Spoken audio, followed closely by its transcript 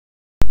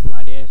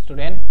Dear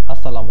student,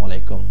 Assalamu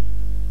alaikum.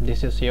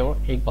 This is your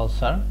Iqbal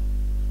sir.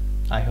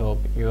 I hope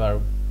you are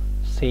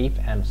safe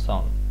and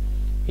sound.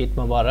 Eid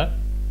Mubarak.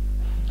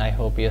 I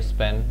hope you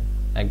spend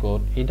a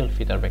good Eid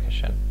al-Fitr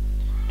vacation.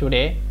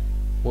 Today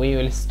we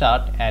will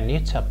start a new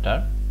chapter,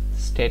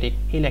 static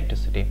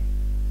electricity.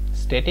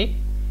 Static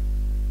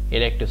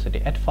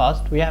electricity. At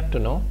first we have to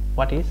know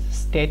what is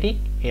static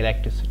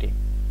electricity.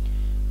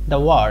 The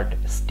word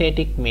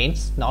static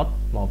means not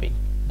moving.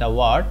 The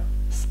word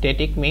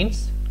static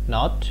means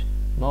not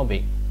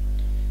moving.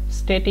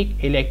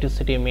 Static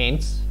electricity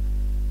means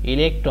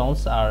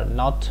electrons are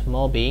not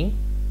moving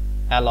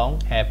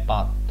along a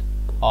path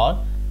or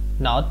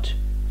not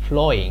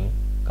flowing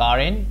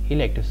current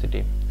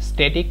electricity.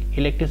 Static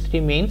electricity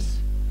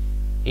means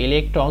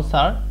electrons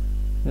are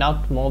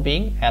not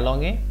moving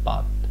along a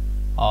path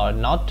or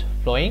not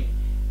flowing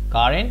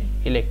current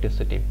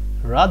electricity.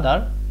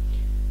 Rather,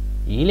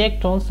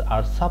 electrons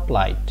are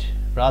supplied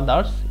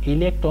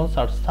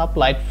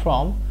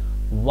from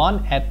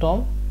one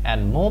atom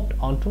and moved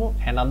onto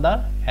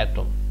another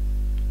atom,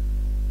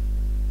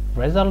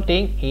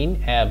 resulting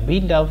in a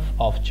buildup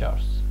of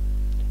charge.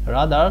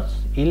 Rather,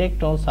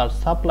 electrons are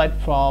supplied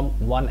from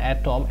one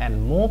atom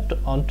and moved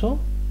onto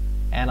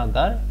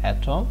another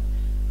atom,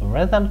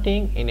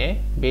 resulting in a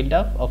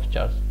buildup of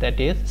charge. That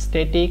is,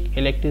 static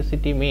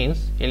electricity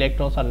means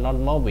electrons are not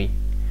moving.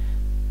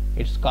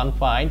 It's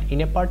confined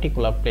in a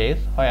particular place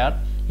where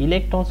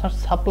electrons are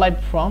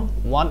supplied from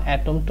one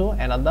atom to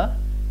another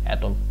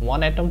atom,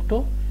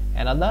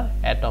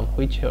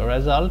 which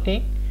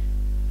resulting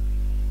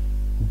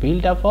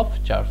buildup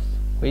of charge,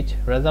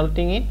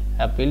 in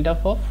a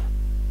buildup of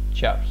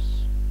charge.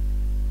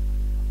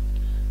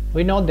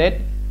 We know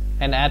that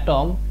an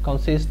atom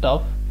consists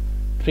of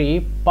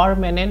three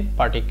permanent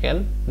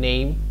particles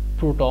named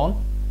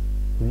proton,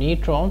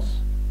 neutrons,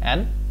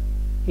 and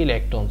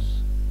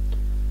electrons.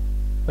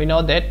 We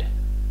know that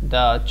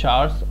the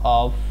charge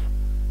of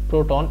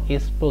proton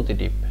is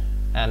positive,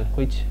 and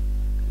which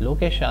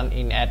location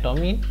in atom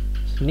is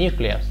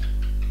nucleus.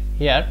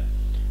 Here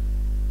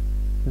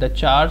the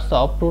charge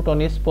of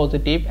proton is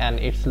positive and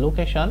its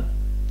location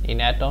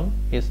in atom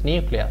is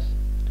nucleus.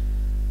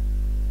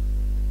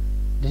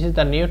 This is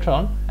the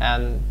neutron,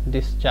 and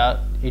this charge,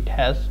 it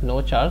has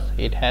no charge,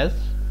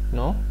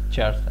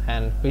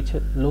 and which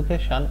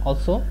location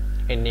also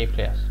in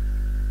nucleus.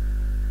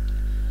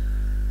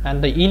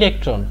 And the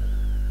electron,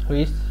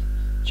 which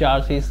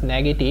charge is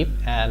negative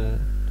and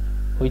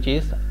which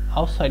is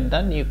outside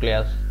the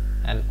nucleus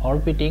and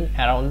orbiting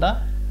around the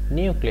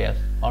nucleus.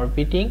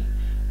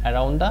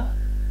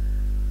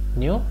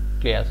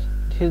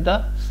 This is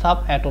the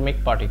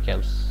subatomic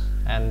particles,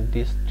 and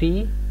these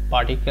three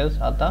particles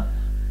are the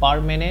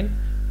permanent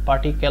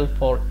particle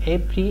for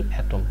every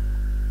atom.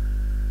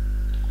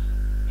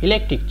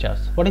 Electric charge.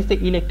 What is the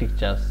electric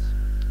charge?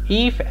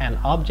 If an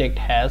object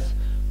has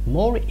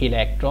more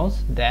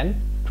electrons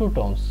than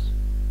protons,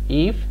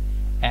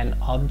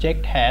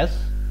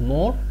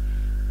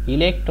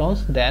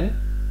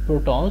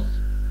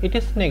 it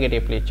is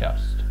negatively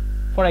charged.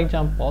 For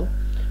example,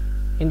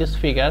 in this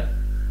figure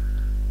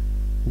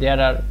there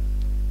are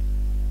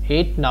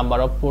 8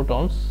 number of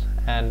protons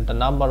and the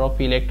number of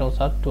electrons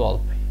are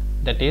 12.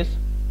 That is,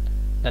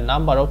 the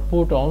number of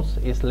protons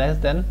is less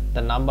than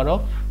the number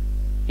of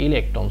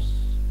electrons.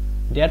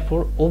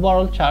 Therefore,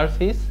 overall charge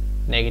is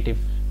negative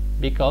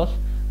because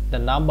the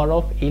number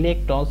of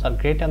electrons are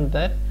greater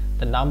than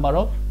the number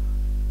of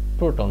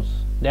protons.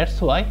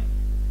 That's why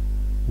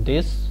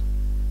this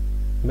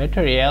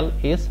material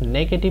is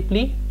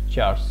negatively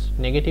charged.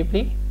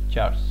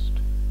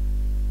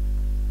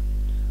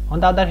 On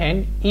the other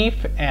hand,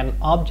 if an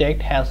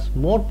object has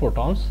more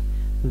protons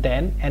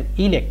than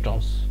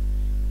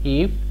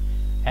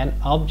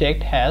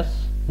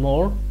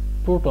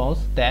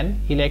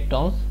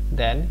electrons,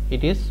 then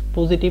it is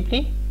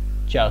positively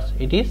charged.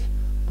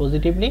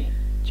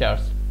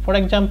 For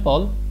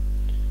example,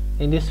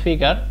 in this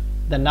figure,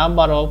 the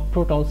number of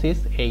protons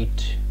is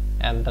 8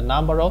 and the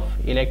number of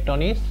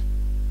electron is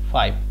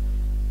 5.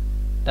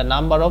 The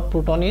number of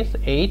proton is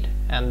 8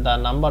 and the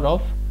number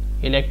of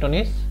electron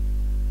is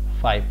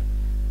 5.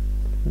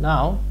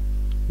 Now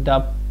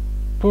the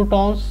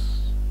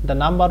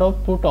number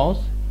of protons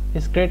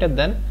is greater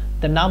than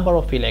the number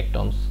of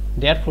electrons.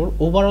 Therefore,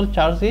 overall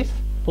charge is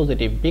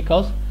positive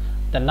because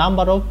the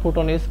number of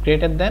proton is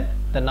greater than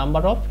the number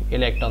of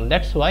electron.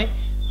 That's why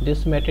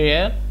this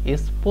material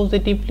is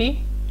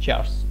positively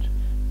charged.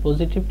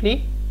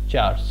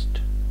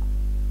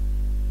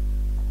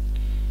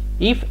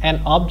 If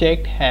an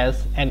object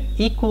has an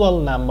equal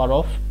number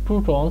of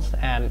protons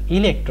and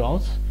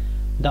electrons,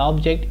 the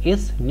object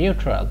is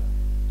neutral.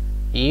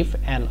 If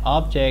an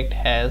object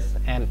has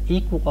an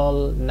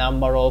equal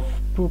number of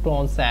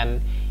protons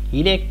and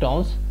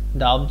electrons,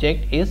 the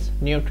object is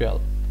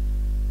neutral.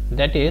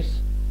 That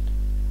is,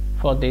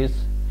 for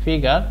this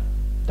figure,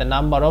 the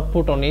number of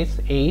proton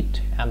is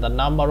 8 and the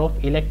number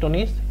of electron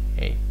is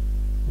 8.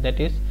 That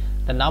is,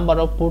 the number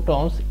of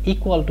protons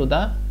equal to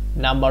the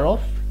number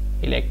of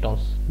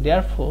electrons.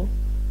 Therefore,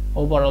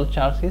 overall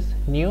charge is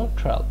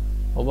neutral.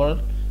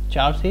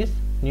 charge is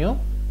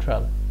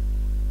neutral.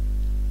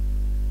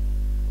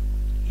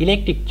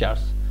 Electric charge.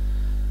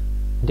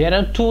 There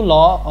are two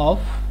laws of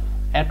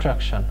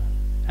attraction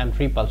and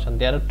repulsion.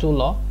 There are two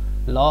law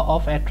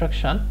of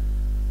attraction.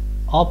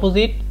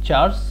 Opposite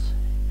charge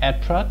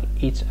attract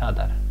each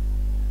other.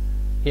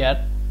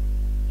 Here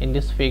in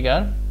this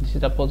figure, this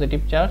is the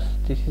positive charge,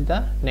 this is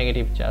the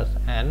negative charge,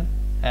 and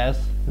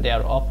as they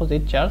are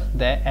opposite charge,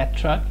 they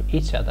attract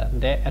each other.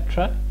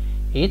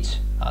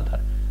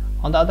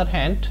 On the other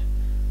hand,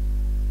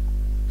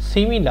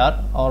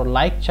 similar or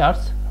like charge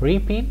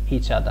repel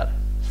each other.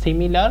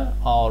 Similar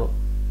or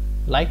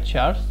like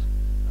charge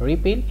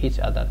repel each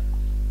other.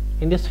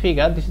 In this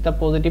figure, this is the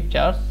positive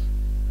charge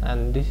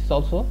and this is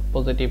also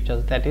positive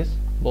charge, that is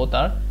both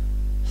are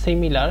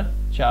similar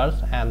charge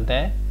and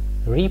they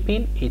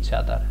repel each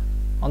other.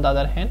 On the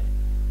other hand,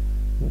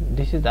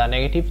 this is the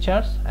negative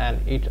charge and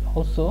it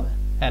also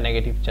a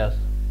negative charge,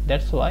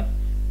 that's why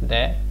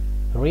they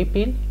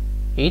repel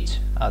each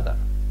other.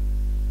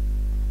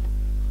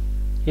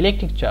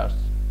 Electric charge.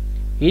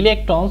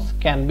 Electrons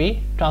can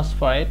be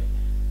transferred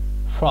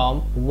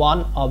from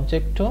one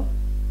object to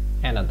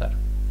another.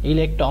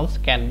 Electrons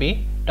can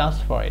be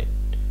transferred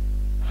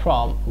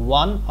from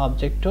one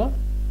object to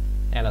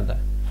another.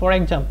 For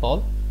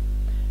example,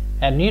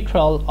 a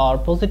neutral or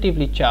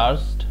positively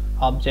charged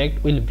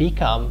object will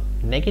become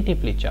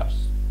negatively charged.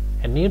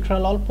 A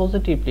neutral or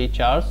positively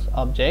charged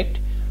object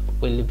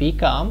will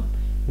become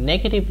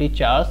negatively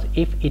charged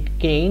if it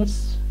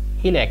gains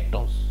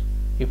electrons.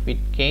 If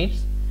it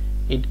gains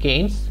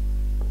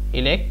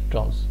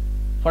electrons.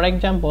 For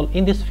example,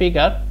 in this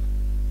figure,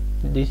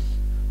 this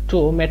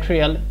two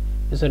material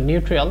is a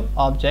neutral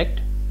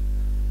object.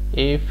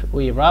 If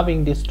we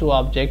rubbing these two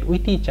objects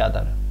with each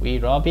other,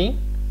 if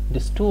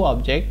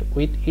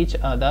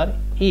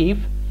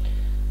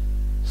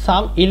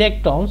some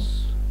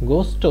electrons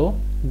goes to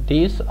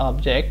this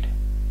object,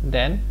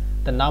 then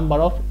the number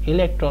of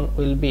electron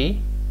will be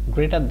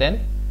greater than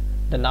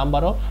the number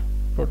of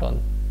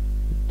proton.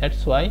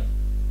 That's why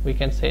we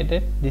can say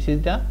that this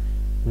is the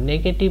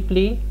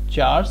negatively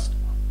charged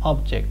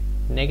object.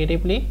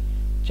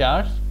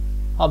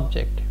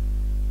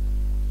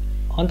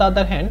 On the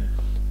other hand,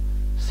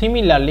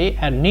 similarly,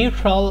 a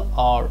neutral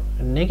or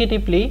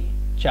negatively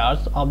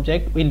charged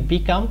object will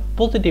become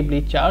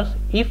positively charged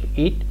if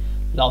it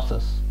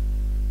loses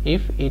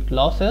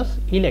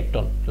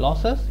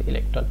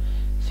electron.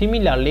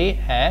 Similarly,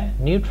 a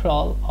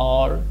neutral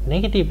or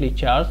negatively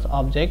charged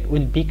object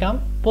will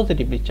become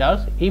positively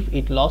charged if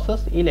it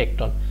loses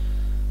electron.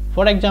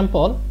 For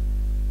example,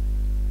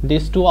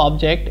 these two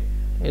object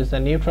is a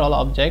neutral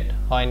object.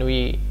 When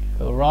we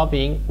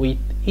rubbing with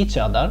each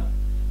other,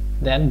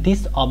 then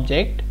this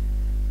object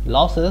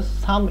loses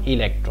some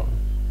electron.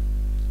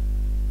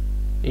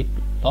 It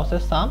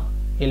loses some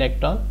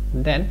electron,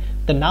 then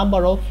the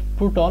number of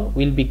proton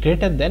will be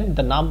greater than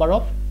the number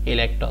of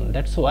electron.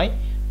 That's why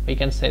we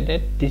can say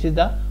that this is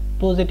the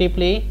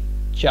positively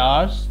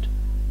charged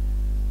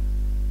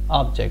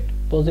object.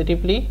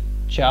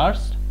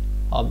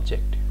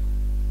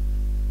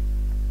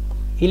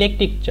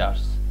 Electric charge.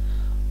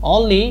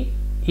 Only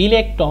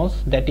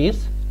electrons, that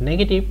is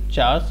negative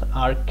charge,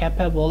 are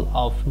capable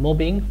of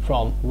moving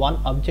from one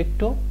object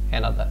to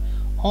another.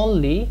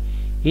 Only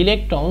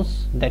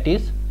electrons, that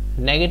is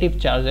negative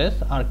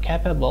charges, are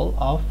capable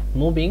of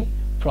moving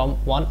from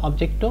one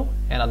object to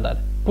another.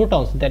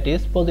 Protons, that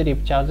is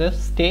positive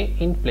charges, stay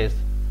in place,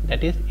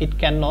 that is it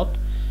cannot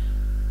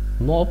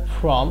move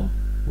from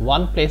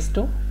one place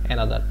to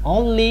another.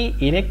 Only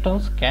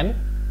electrons can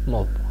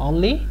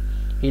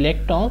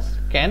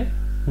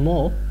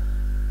move.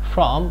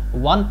 From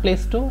one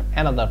place to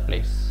another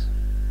place.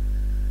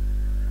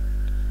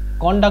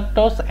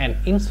 Conductors and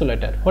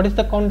insulator. What is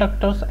the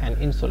conductors and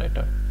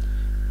insulator?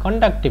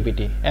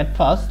 Conductivity. At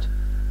first,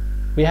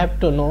 we have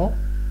to know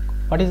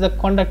what is the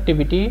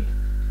conductivity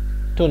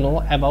to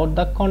know about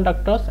the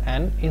conductors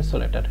and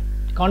insulator.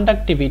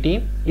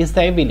 Conductivity is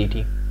the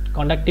ability.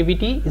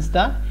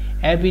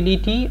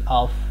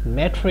 Of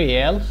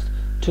materials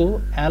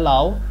to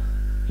allow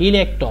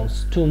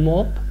electrons to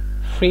move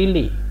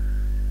freely.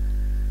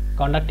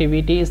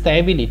 Conductivity is the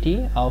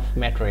ability of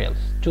materials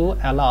to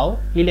allow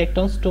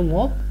electrons to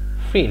move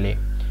freely.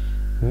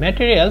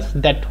 Materials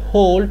that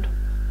hold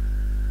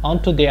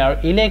onto their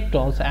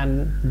electrons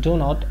and do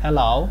not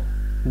allow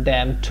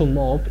them to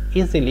move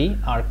easily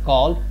are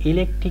called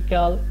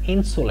electrical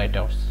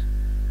insulators.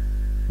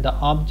 The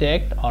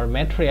object or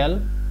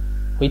material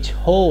which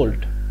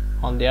hold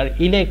on their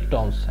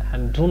electrons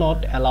and do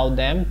not allow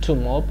them to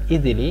move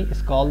easily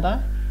is called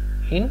the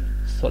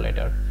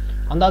insulator.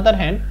 On the other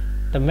hand,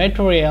 the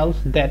materials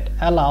that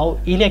allow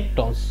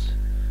electrons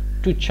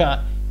to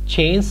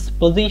change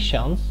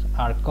positions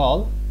are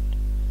called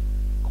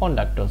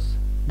conductors.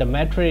 The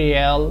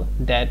material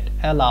that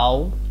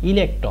allow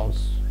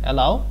electrons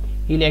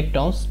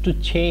to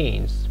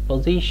change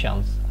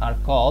positions are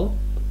called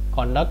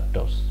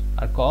conductors.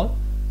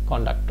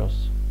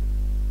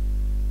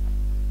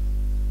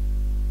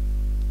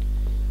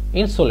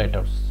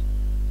 Insulators.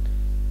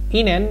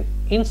 In an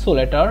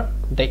insulator,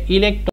 the electron